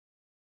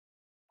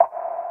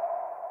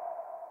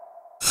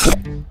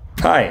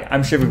Hi,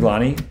 I'm Shiv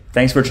Glani.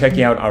 Thanks for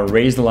checking out our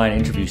Raise the Line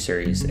interview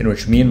series, in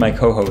which me and my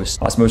co-host,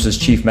 Osmosis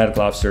Chief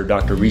Medical Officer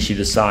Dr. Rishi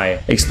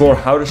Desai, explore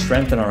how to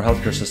strengthen our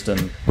healthcare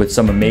system with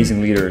some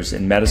amazing leaders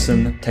in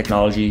medicine,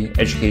 technology,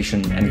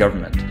 education, and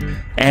government.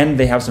 And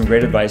they have some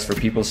great advice for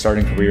people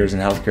starting careers in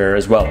healthcare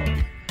as well.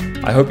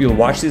 I hope you'll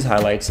watch these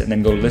highlights and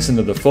then go listen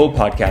to the full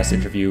podcast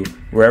interview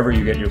wherever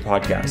you get your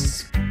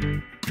podcasts.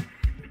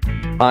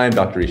 Hi, I'm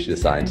Dr. Rishi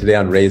Desai, and today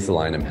on Raise the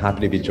Line, I'm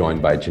happy to be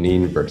joined by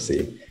Jannine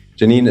Versi.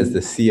 Jannine is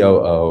the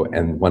COO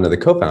and one of the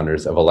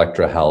co-founders of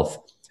Elektra Health,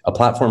 a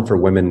platform for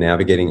women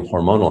navigating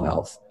hormonal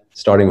health,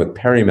 starting with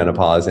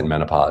perimenopause and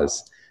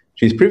menopause.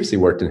 She's previously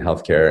worked in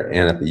healthcare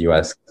and at the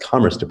U.S.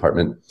 Commerce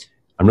Department.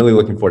 I'm really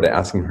looking forward to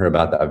asking her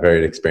about that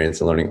varied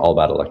experience and learning all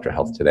about Elektra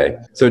Health today.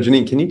 So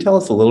Jannine, can you tell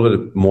us a little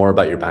bit more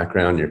about your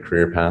background, your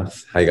career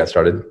path, how you got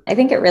started? I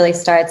think it really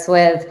starts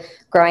with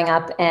growing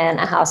up in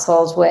a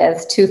household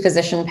with two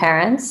physician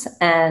parents,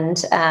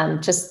 and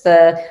one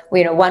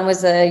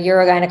was a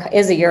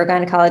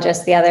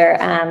urogynecologist, the other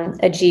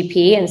a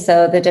GP, and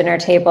so the dinner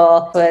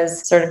table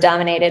was sort of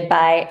dominated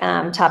by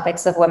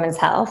topics of women's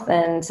health,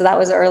 and so that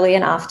was early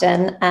and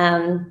often.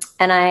 And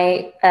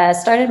I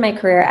started my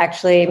career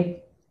actually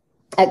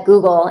at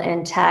Google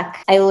in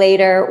tech. I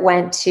later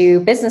went to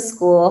business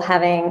school,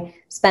 having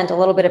spent a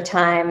little bit of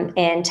time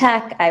in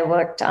tech. I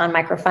worked on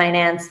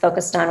microfinance,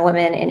 focused on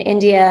women in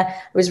India. I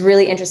was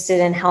really interested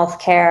in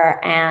healthcare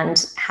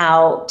and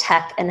how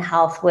tech and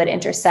health would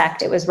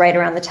intersect. It was right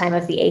around the time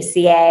of the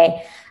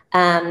ACA.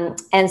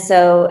 And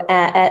so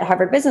at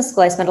Harvard Business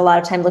School, I spent a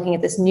lot of time looking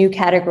at this new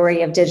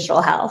category of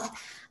digital health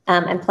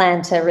and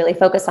planned to really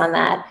focus on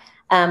that.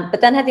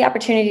 But then had the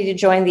opportunity to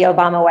join the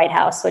Obama White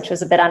House, which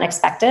was a bit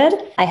unexpected.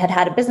 I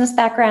had a business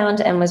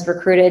background and was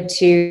recruited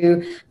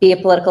to be a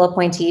political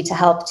appointee to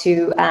help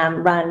to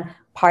run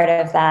part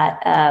of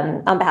that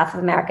on behalf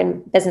of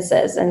American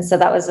businesses. And so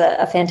that was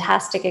a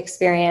fantastic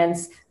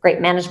experience,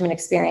 great management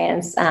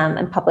experience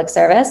and public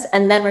service,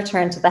 and then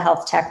returned to the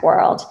health tech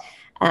world.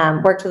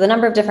 Worked with a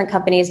number of different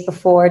companies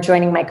before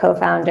joining my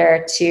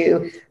co-founder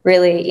to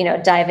really,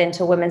 dive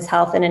into women's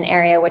health in an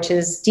area which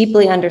is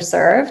deeply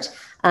underserved.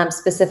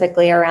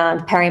 Specifically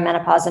around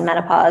perimenopause and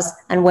menopause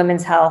and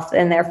women's health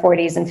in their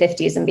 40s and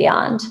 50s and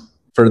beyond.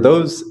 For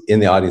those in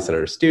the audience that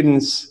are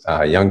students,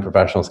 young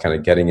professionals kind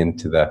of getting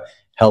into the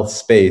health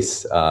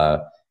space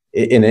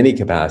in any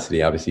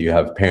capacity, obviously you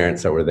have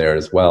parents that were there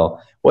as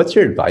well. What's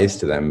your advice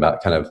to them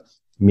about kind of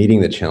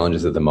meeting the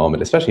challenges of the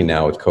moment, especially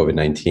now with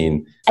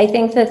COVID-19? I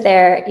think that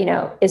there,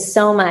 is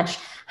so much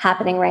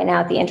happening right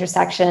now at the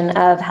intersection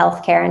of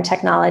healthcare and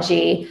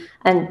technology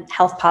and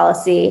health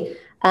policy.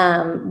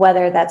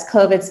 Whether that's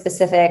COVID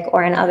specific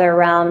or in other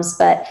realms,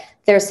 but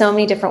there's so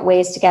many different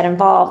ways to get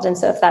involved. And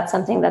so if that's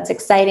something that's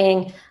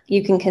exciting,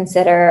 you can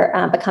consider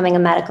becoming a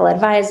medical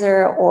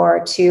advisor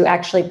or to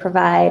actually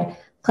provide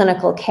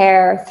clinical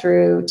care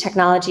through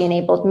technology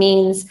enabled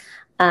means.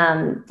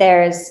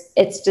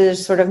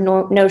 There's sort of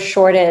no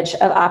shortage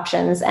of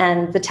options,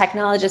 and the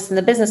technologists and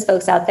the business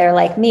folks out there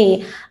like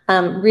me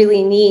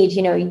really need,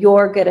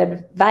 your good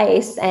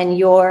advice and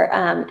your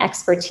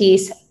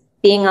expertise,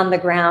 being on the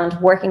ground,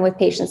 working with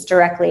patients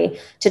directly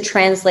to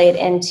translate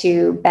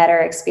into better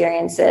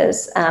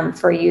experiences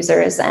for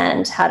users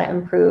and how to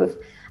improve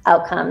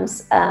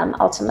outcomes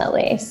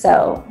ultimately.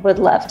 So would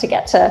love to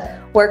get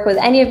to work with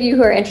any of you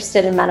who are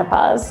interested in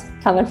menopause.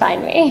 Come and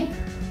find me.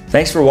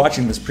 Thanks for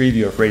watching this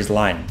preview of Raise the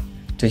Line.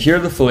 To hear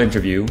the full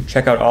interview,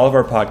 check out all of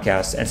our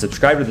podcasts and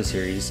subscribe to the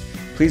series.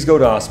 Please go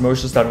to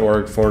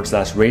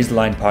osmosis.org/Raise the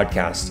Line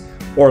podcast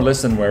or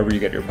listen wherever you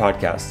get your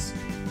podcasts.